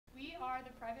are the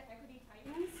Private Equity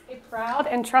Titans, a proud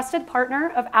and trusted partner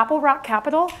of Apple Rock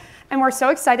Capital, and we're so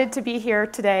excited to be here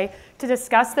today to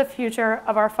discuss the future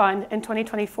of our fund in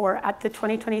 2024 at the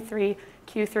 2023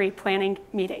 Q3 planning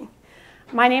meeting.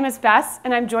 My name is Bess,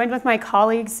 and I'm joined with my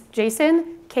colleagues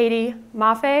Jason, Katie,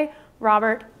 Mafe,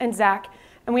 Robert, and Zach,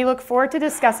 and we look forward to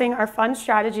discussing our fund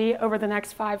strategy over the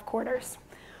next 5 quarters.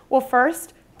 We'll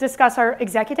first discuss our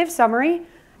executive summary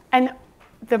and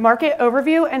the market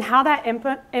overview and how that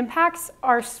impacts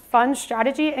our fund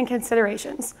strategy and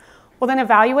considerations. We'll then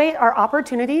evaluate our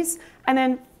opportunities and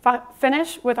then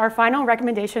finish with our final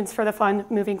recommendations for the fund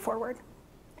moving forward.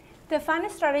 The fund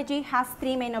strategy has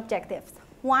 3 main objectives.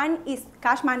 One is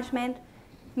cash management,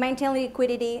 maintain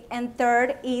liquidity, and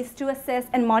third is to assess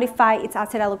and modify its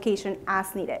asset allocation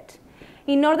as needed.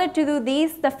 In order to do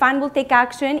this, the fund will take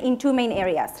action in 2 main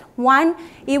areas. One,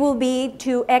 it will be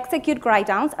to execute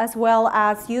write-downs as well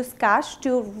as use cash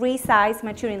to resize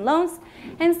maturing loans.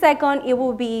 And second, it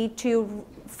will be to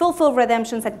fulfill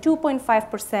redemptions at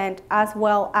 2.5% as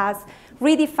well as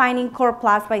redefining Core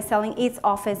Plus by selling its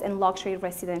office and luxury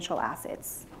residential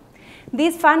assets.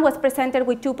 This fund was presented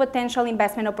with 2 potential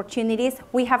investment opportunities.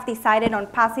 We have decided on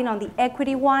passing on the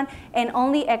equity one and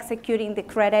only executing the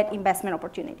credit investment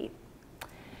opportunity.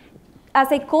 As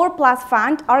a Core Plus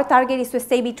fund, our target is to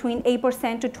stay between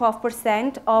 8% to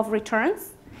 12% of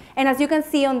returns. And as you can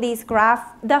see on this graph,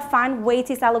 the fund weights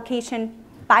its allocation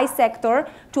by sector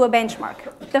to a benchmark.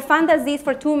 The fund does this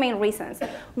for 2 main reasons.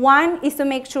 One is to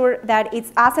make sure that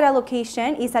its asset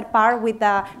allocation is at par with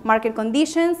the market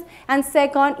conditions. And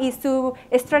second is to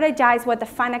strategize what the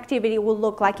fund activity will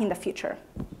look like in the future.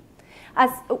 As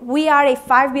we are a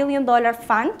 $5 billion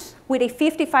fund with a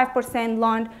 55%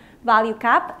 loan value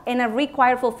cap and a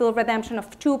required fulfilled redemption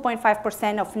of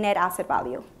 2.5% of net asset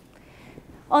value.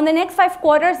 On the next 5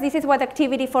 quarters, this is what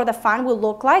activity for the fund will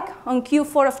look like. On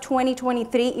Q4 of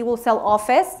 2023, it will sell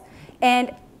office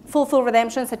and fulfill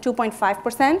redemptions at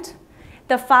 2.5%.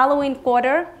 The following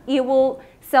quarter, it will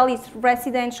sell its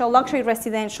residential, luxury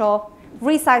residential,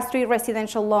 resize 3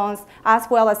 residential loans, as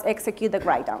well as execute the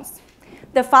write-downs.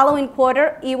 The following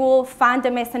quarter, it will fund the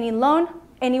mezzanine loan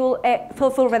and it will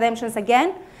fulfill redemptions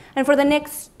again. And for the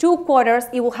next 2 quarters,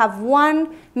 it will have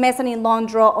 1 mezzanine loan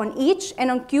draw on each. And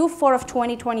on Q4 of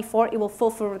 2024, it will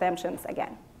fulfill redemptions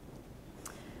again.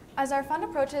 As our fund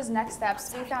approaches next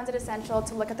steps, we found it essential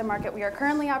to look at the market we are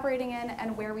currently operating in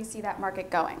and where we see that market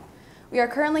going. We are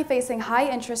currently facing high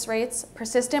interest rates,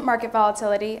 persistent market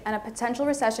volatility, and a potential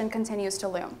recession continues to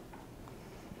loom.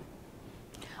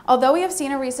 Although we have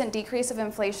seen a recent decrease of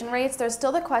inflation rates, there's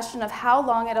still the question of how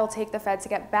long it'll take the Fed to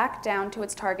get back down to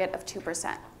its target of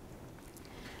 2%.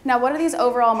 Now, what do these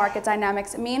overall market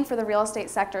dynamics mean for the real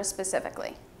estate sector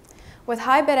specifically? With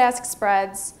high bid-ask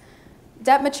spreads,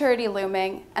 debt maturity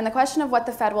looming, and the question of what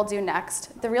the Fed will do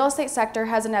next, the real estate sector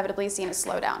has inevitably seen a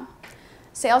slowdown.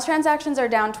 Sales transactions are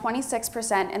down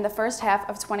 26% in the first half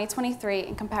of 2023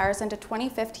 in comparison to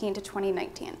 2015 to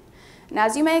 2019. And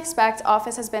as you may expect,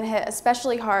 office has been hit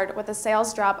especially hard with a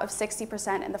sales drop of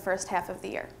 60% in the first half of the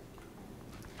year.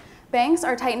 Banks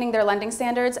are tightening their lending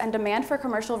standards, and demand for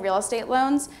commercial real estate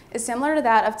loans is similar to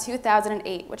that of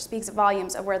 2008, which speaks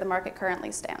volumes of where the market currently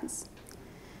stands.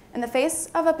 In the face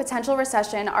of a potential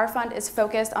recession, our fund is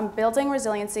focused on building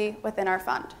resiliency within our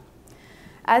fund.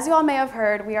 As you all may have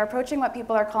heard, we are approaching what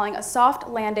people are calling a soft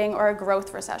landing or a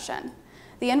growth recession.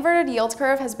 The inverted yield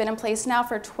curve has been in place now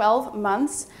for 12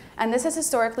 months, and this has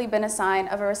historically been a sign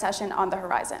of a recession on the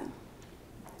horizon.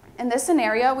 In this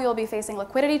scenario, we will be facing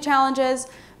liquidity challenges,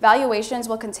 valuations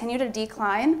will continue to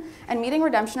decline, and meeting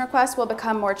redemption requests will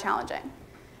become more challenging.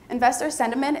 Investor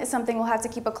sentiment is something we'll have to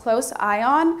keep a close eye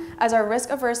on, as our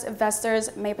risk-averse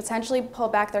investors may potentially pull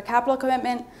back their capital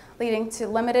commitment, leading to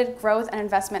limited growth and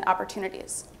investment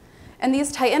opportunities. In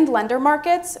these tightened lender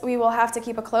markets, we will have to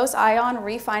keep a close eye on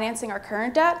refinancing our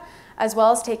current debt, as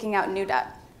well as taking out new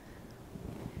debt.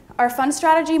 Our fund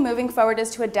strategy moving forward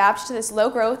is to adapt to this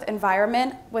low-growth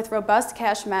environment with robust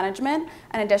cash management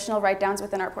and additional write-downs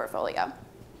within our portfolio.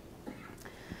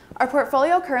 Our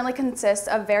portfolio currently consists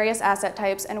of various asset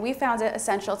types, and we found it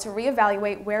essential to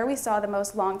reevaluate where we saw the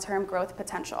most long-term growth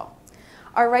potential.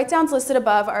 Our write-downs listed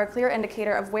above are a clear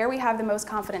indicator of where we have the most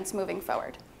confidence moving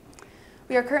forward.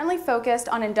 We are currently focused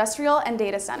on industrial and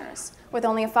data centers, with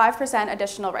only a 5%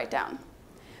 additional write-down.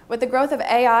 With the growth of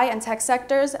AI and tech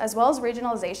sectors, as well as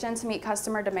regionalization to meet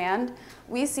customer demand,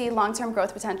 we see long-term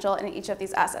growth potential in each of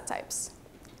these asset types.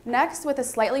 Next, with a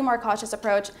slightly more cautious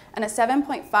approach and a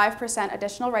 7.5%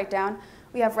 additional write-down,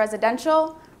 we have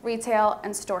residential, retail,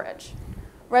 and storage.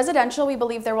 Residential, we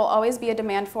believe there will always be a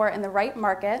demand for in the right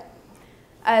market.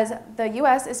 as the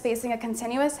US is facing a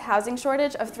continuous housing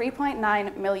shortage of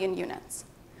 3.9 million units.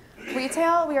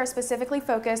 Retail, we are specifically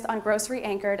focused on grocery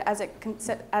anchored as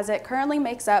it currently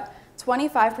makes up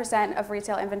 25% of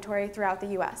retail inventory throughout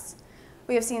the US.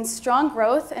 We have seen strong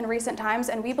growth in recent times,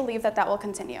 and we believe that that will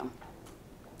continue.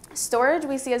 Storage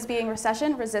we see as being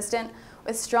recession resistant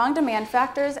with strong demand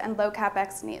factors and low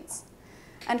CapEx needs.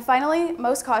 And finally,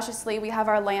 most cautiously, we have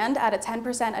our land at a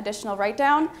 10% additional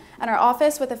write-down and our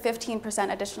office with a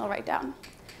 15% additional write-down.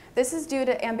 This is due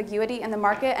to ambiguity in the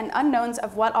market and unknowns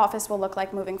of what office will look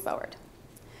like moving forward.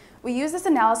 We use this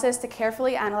analysis to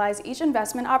carefully analyze each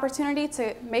investment opportunity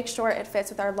to make sure it fits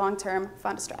with our long-term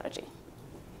fund strategy.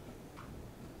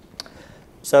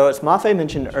 So as Mafe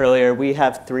mentioned earlier, we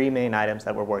have three main items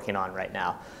that we're working on right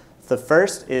now. The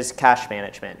first is cash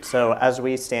management. So as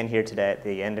we stand here today at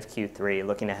the end of Q3,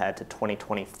 looking ahead to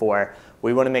 2024,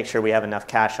 we want to make sure we have enough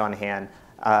cash on hand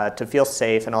to feel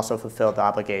safe and also fulfill the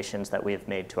obligations that we have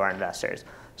made to our investors.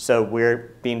 So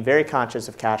we're being very conscious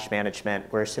of cash management.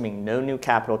 We're assuming no new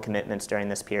capital commitments during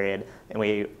this period, and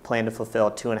we plan to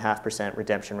fulfill 2.5%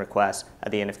 redemption requests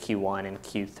at the end of Q1 and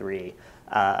Q3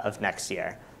 of next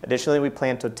year. Additionally, we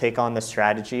plan to take on the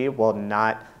strategy while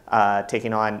not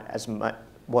taking on as much,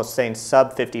 while staying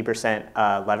sub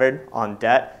 50% levered on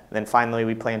debt. And then finally,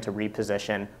 we plan to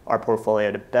reposition our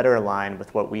portfolio to better align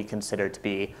with what we consider to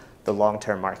be the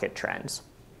long-term market trends.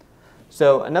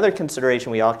 So another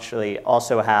consideration we actually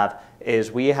also have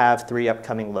is we have 3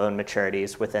 upcoming loan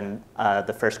maturities within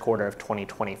the first quarter of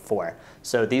 2024.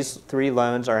 So these 3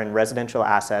 loans are in residential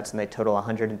assets, and they total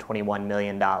 $121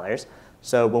 million.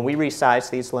 So when we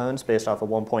resize these loans based off a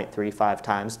 1.35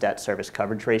 times debt service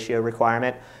coverage ratio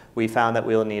requirement, we found that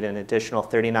we will need an additional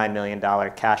 $39 million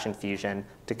cash infusion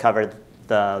to cover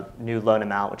the new loan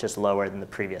amount, which is lower than the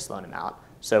previous loan amount.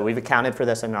 So we've accounted for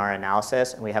this in our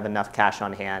analysis, and we have enough cash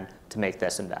on hand to make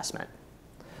this investment.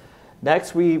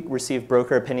 Next, we received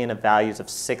broker opinion of values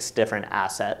of 6 different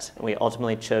assets, and we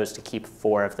ultimately chose to keep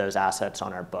 4 of those assets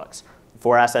on our books. The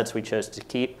 4 assets we chose to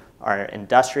keep are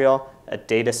industrial, a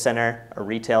data center, a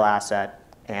retail asset,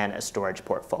 and a storage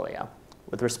portfolio.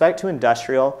 With respect to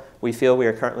industrial, we feel we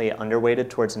are currently underweighted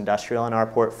towards industrial in our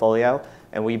portfolio,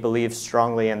 and we believe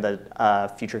strongly in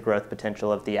the future growth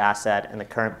potential of the asset and the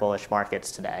current bullish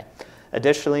markets today.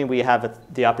 Additionally, we have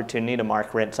the opportunity to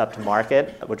mark rents up to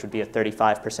market, which would be a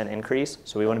 35% increase,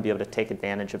 so we want to be able to take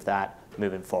advantage of that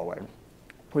moving forward.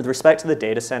 With respect to the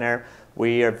data center,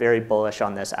 we are very bullish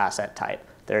on this asset type.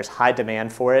 There's high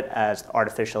demand for it as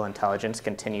artificial intelligence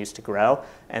continues to grow,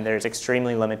 and there's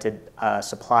extremely limited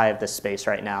supply of this space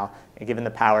right now. And given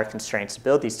the power constraints to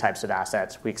build these types of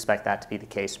assets, we expect that to be the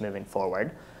case moving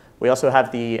forward. We also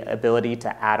have the ability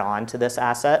to add on to this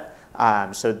asset,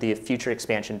 so the future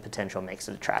expansion potential makes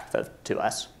it attractive to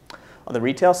us. On the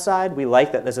retail side, we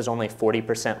like that this is only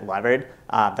 40% levered.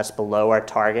 That's below our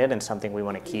target and something we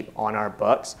want to keep on our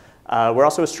books. We're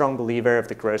also a strong believer of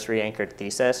the grocery anchored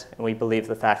thesis, and we believe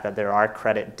the fact that there are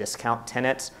credit discount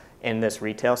tenants in this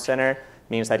retail center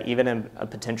means that even in a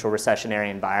potential recessionary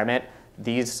environment,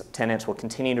 these tenants will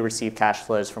continue to receive cash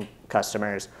flows from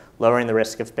customers, lowering the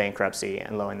risk of bankruptcy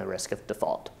and lowering the risk of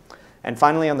default. And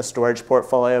finally, on the storage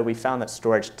portfolio, we found that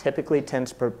storage typically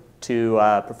tends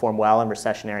to perform well in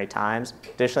recessionary times.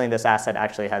 Additionally, this asset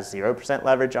actually has 0%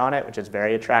 leverage on it, which is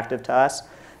very attractive to us.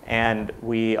 And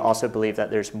we also believe that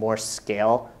there's more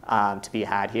scale to be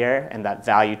had here, and that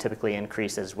value typically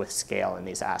increases with scale in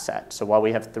these assets. So while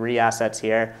we have 3 assets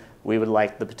here, we would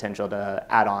like the potential to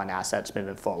add on assets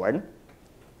moving forward.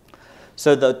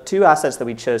 So the 2 assets that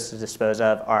we chose to dispose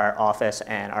of are office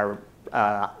and our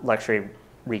luxury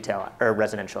retail or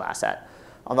residential asset.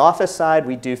 On the office side,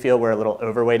 we do feel we're a little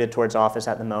overweighted towards office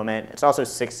at the moment. It's also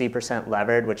 60%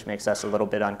 levered, which makes us a little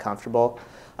bit uncomfortable.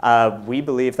 We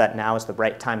believe that now is the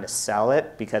right time to sell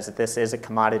it because this is a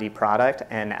commodity product,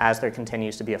 and as there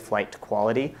continues to be a flight to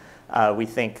quality, we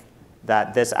think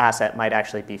that this asset might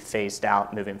actually be phased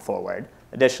out moving forward.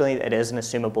 Additionally, it is an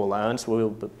assumable loan,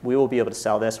 so we will be able to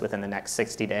sell this within the next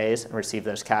 60 days and receive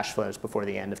those cash flows before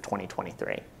the end of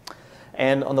 2023.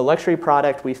 And on the luxury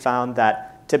product, we found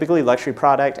that typically luxury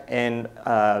product in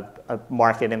a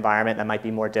market environment that might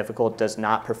be more difficult does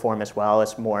not perform as well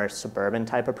as more suburban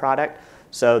type of product.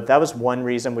 So that was one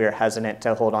reason we were hesitant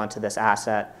to hold on to this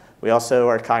asset. We also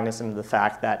are cognizant of the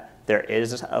fact that there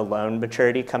is a loan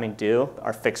maturity coming due.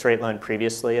 Our fixed rate loan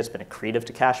previously has been accretive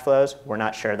to cash flows. We're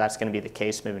not sure that's going to be the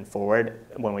case moving forward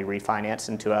when we refinance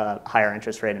into a higher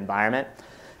interest rate environment.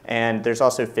 And there's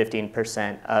also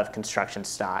 15% of construction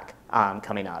stock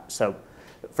coming up. So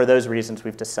for those reasons,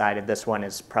 we've decided this one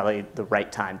is probably the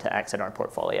right time to exit our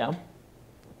portfolio.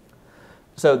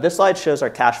 So this slide shows our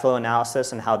cash flow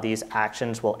analysis and how these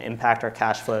actions will impact our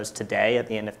cash flows today at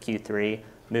the end of Q3,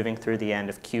 moving through the end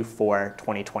of Q4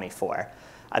 2024.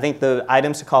 I think the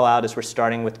items to call out is we're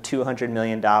starting with $200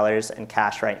 million in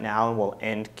cash right now, and we'll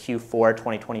end Q4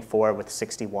 2024 with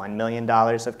 $61 million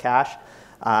of cash.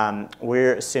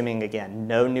 We're assuming, again,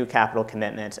 no new capital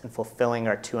commitments and fulfilling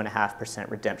our 2.5%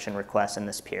 redemption request in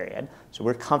this period. So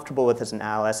we're comfortable with this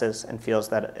analysis and feels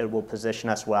that it will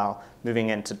position us well moving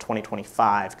into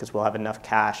 2025 because we'll have enough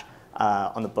cash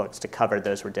on the books to cover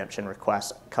those redemption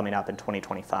requests coming up in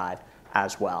 2025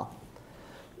 as well.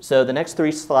 So the next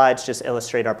 3 slides just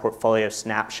illustrate our portfolio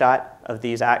snapshot of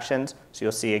these actions. So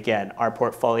you'll see, again, our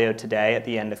portfolio today at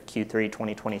the end of Q3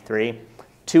 2023.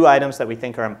 2 items that we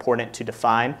think are important to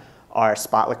define are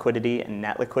spot liquidity and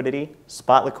net liquidity.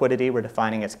 Spot liquidity we're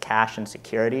defining as cash and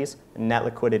securities. And net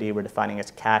liquidity we're defining as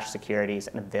cash, securities,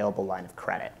 and available line of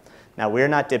credit. Now, we're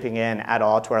not dipping in at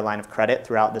all to our line of credit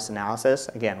throughout this analysis.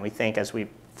 Again, we think as we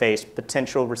face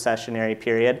potential recessionary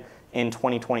period in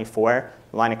 2024,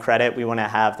 line of credit, we want to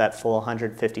have that full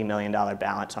 $150 million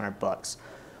balance on our books.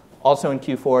 Also in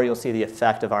Q4, you'll see the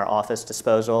effect of our office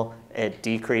disposal. It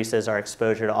decreases our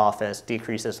exposure to office,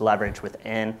 decreases leverage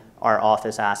within our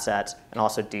office assets, and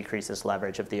also decreases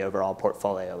leverage of the overall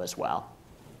portfolio as well.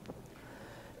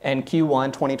 In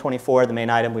Q1 2024, the main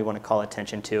item we want to call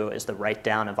attention to is the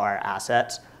write-down of our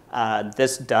assets.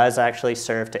 This does actually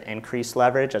serve to increase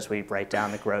leverage as we write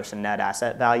down the gross and net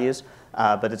asset values,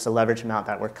 but it's a leverage amount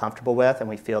that we're comfortable with, and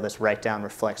we feel this write-down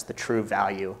reflects the true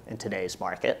value in today's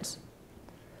markets.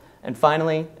 And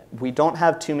finally, we don't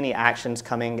have too many actions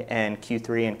coming in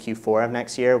Q3 and Q4 of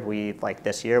next year. We, like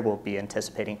this year, will be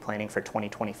anticipating planning for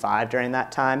 2025 during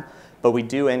that time, but we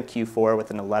do end Q4 with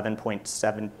an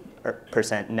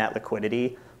 11.7% net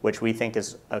liquidity, which we think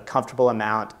is a comfortable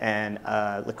amount and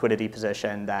a liquidity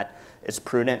position that is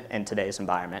prudent in today's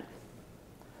environment.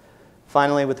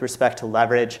 Finally, with respect to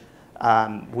leverage,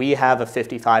 we have a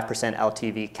 55%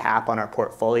 LTV cap on our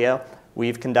portfolio.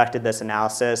 We've conducted this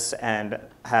analysis and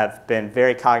have been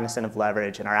very cognizant of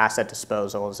leverage in our asset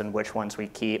disposals and which ones we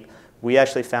keep. We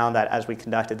actually found that as we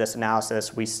conducted this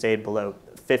analysis, we stayed below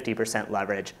 50%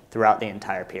 leverage throughout the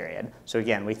entire period. So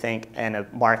again, we think in a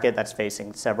market that's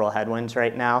facing several headwinds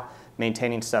right now,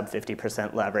 maintaining sub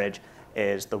 50% leverage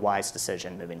is the wise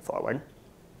decision moving forward.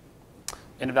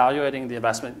 In evaluating the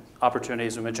investment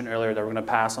opportunities, we mentioned earlier that we're going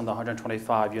to pass on the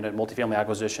 125-unit multifamily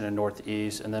acquisition in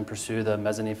Northeast and then pursue the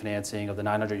mezzanine financing of the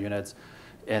 900 units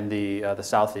in the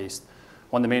Southeast.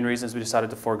 One of the main reasons we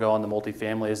decided to forego on the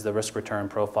multifamily is the risk-return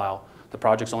profile. The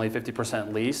project's only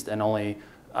 50% leased and only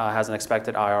has an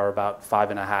expected IR about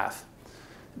 5.5.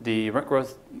 The rent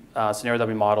growth scenario that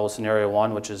we model is scenario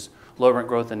 1, which is low rent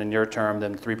growth in the near term,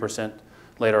 then 3%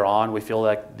 later on. We feel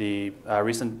like the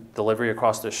recent delivery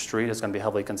across the street is going to be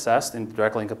heavily concessed and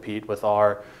directly compete with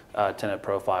our tenant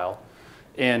profile.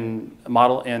 In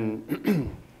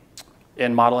modeling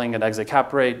an exit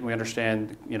cap rate, we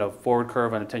understand forward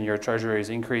curve on a 10-year treasury is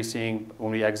increasing.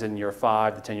 When we exit in year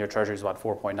 5, the 10-year treasury is about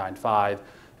 4.95.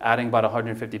 Adding about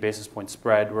 150 basis point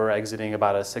spread, we're exiting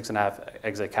about a 6.5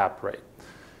 exit cap rate.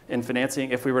 In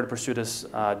financing, if we were to pursue this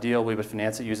deal, we would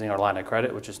finance it using our line of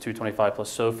credit, which is 225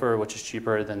 plus SOFR, which is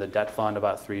cheaper than the debt fund,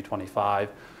 about 325.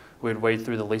 We'd wait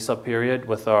through the lease-up period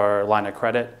with our line of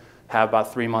credit, have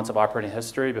about 3 months of operating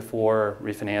history before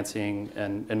refinancing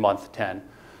in month 10.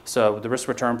 So the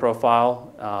risk-return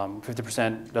profile,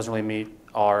 50% doesn't really meet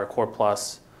our core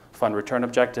plus fund return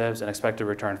objectives, and expected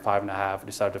return 5.5. We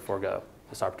decided to forego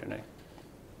this opportunity.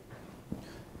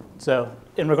 So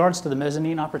in regards to the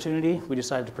mezzanine opportunity, we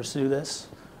decided to pursue this.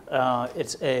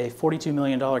 It's a $42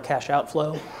 million cash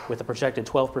outflow with a projected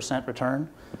 12% return,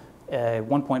 a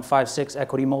 1.56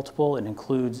 equity multiple, and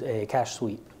includes a cash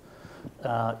sweep.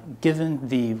 Given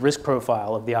the risk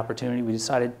profile of the opportunity, we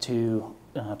decided to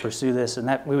pursue this, and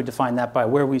that we would define that by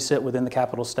where we sit within the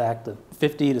capital stack, the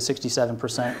 50 to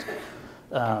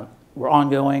 67%. We're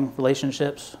ongoing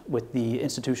relationships with the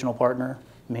institutional partner,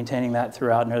 maintaining that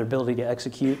throughout and their ability to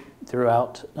execute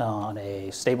throughout on a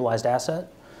stabilized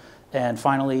asset. And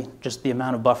finally, just the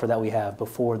amount of buffer that we have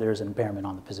before there's an impairment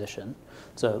on the position.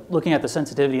 So looking at the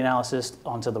sensitivity analysis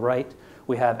onto the right,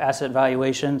 we have asset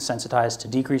valuation sensitized to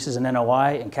decreases in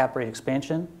NOI and cap rate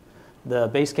expansion. The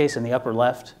base case in the upper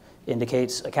left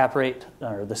indicates a cap rate,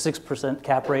 or the 6%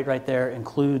 cap rate right there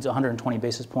includes 120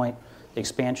 basis point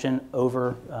expansion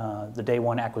over the day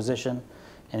one acquisition.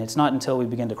 And it's not until we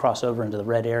begin to cross over into the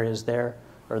red areas there,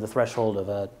 or the threshold of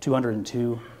a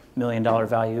 $202 million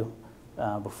value,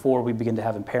 before we begin to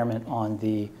have impairment on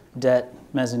the debt,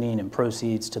 mezzanine, and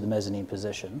proceeds to the mezzanine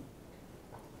position.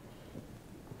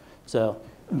 So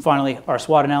And finally, our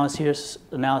SWOT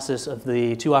analysis of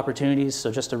the two opportunities.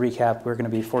 So just to recap, we're going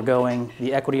to be foregoing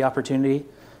the equity opportunity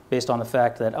based on the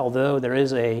fact that although there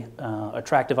is a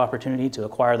attractive opportunity to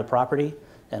acquire the property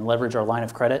and leverage our line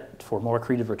of credit for more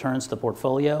accretive returns to the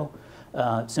portfolio,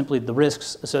 simply the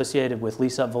risks associated with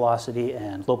lease-up velocity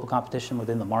and local competition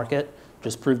within the market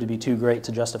just proved to be too great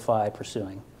to justify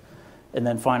pursuing. And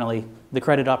then finally, the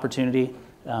credit opportunity.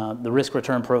 The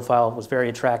risk-return profile was very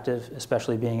attractive,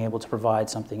 especially being able to provide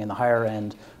something in the higher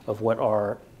end of what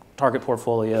our target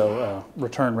portfolio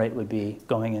return rate would be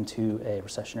going into a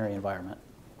recessionary environment.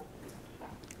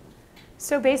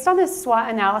 So based on this SWOT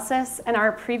analysis and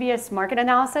our previous market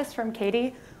analysis from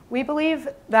Katie, we believe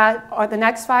that the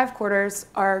next 5 quarters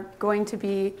are going to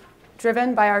be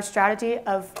driven by our strategy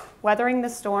of weathering the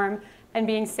storm and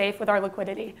being safe with our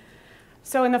liquidity.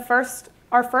 So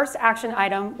our first action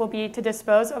item will be to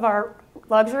dispose of our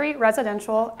luxury,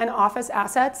 residential, and office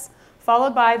assets,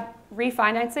 followed by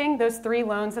refinancing those 3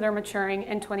 loans that are maturing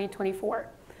in 2024.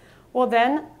 We'll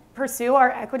then pursue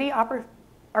our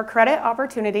credit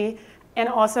opportunity and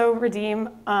also redeem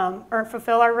or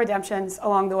fulfill our redemptions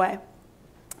along the way.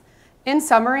 In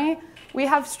summary, we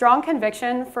have strong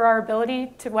conviction for our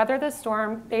ability to weather the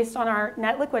storm based on our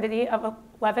net liquidity of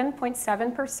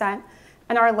 11.7%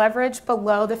 and our leverage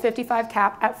below the 55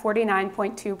 cap at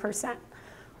 49.2%.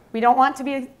 We don't want to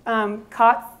be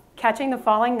caught catching the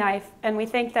falling knife, and we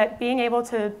think that being able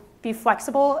to be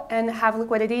flexible and have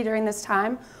liquidity during this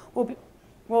time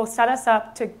will set us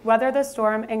up to weather the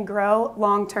storm and grow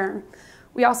long term.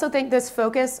 We also think this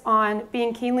focus on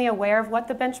being keenly aware of what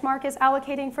the benchmark is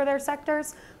allocating for their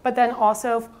sectors, but then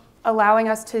also allowing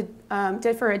us to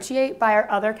differentiate by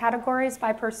our other categories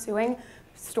by pursuing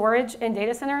storage and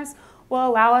data centers will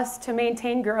allow us to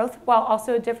maintain growth while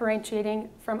also differentiating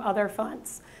from other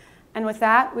funds. And with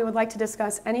that, we would like to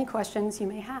discuss any questions you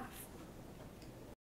may have.